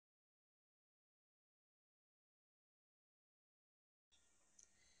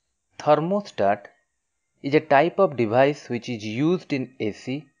Thermostat is a type of device which is used in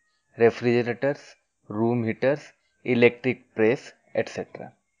AC, refrigerators, room heaters, electric press,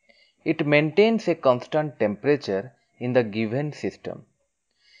 etc. It maintains a constant temperature in the given system.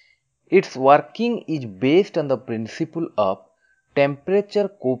 Its working is based on the principle of temperature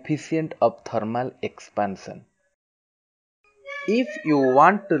coefficient of thermal expansion. If you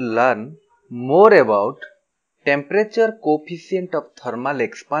want to learn more about temperature coefficient of thermal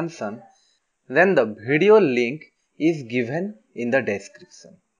expansion, then the video link is given in the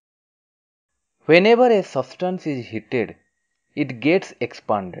description. Whenever a substance is heated, it gets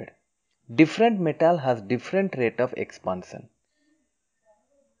expanded. Different metal has different rate of expansion.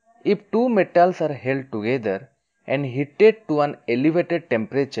 If two metals are held together and heated to an elevated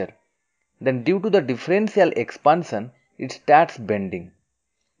temperature, then due to the differential expansion, it starts bending.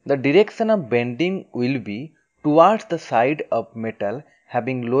 The direction of bending will be towards the side of metal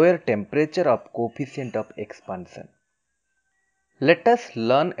having lower temperature of coefficient of expansion. Let us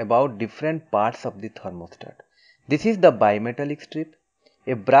learn about different parts of the thermostat. This is the bimetallic strip.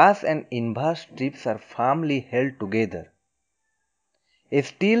 A brass and invar strips are firmly held together. A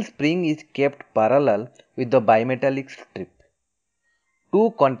steel spring is kept parallel with the bimetallic strip.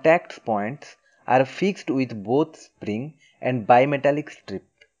 Two contact points are fixed with both spring and bimetallic strip.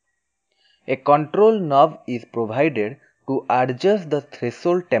 A control knob is provided to adjust the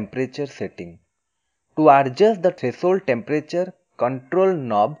threshold temperature setting. To adjust the threshold temperature, control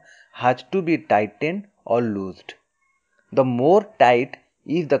knob has to be tightened or loosed. The more tight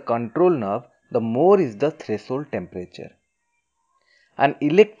is the control knob, the more is the threshold temperature. An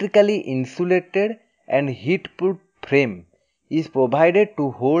electrically insulated and heat-proof frame is provided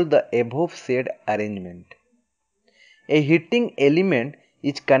to hold the above said arrangement. A heating element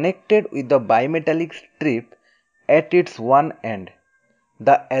is connected with the bimetallic strip at its one end.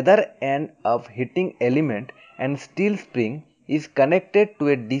 The other end of heating element and steel spring is connected to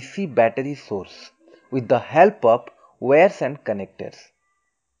a DC battery source with the help of wires and connectors.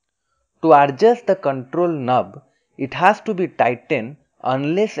 To adjust the control knob, it has to be tightened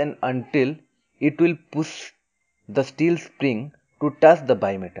unless and until it will push the steel spring to touch the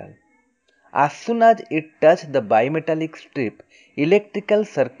bimetal. As soon as it touches the bimetallic strip, electrical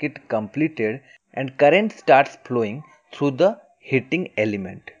circuit completed and current starts flowing through the heating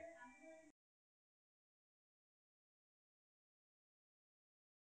element.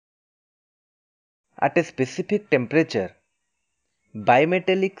 At a specific temperature,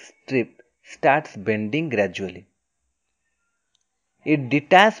 bimetallic strip starts bending gradually. It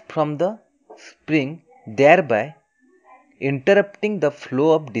detaches from the spring, thereby interrupting the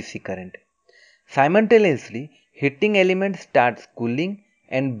flow of DC current. Simultaneously, heating element starts cooling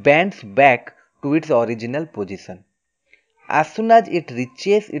and bends back to its original position. As soon as it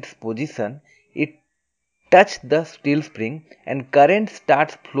reaches its position, it touches the steel spring and current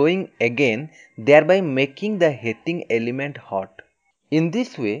starts flowing again, thereby making the heating element hot. In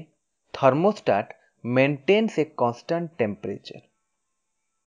this way, thermostat maintains a constant temperature.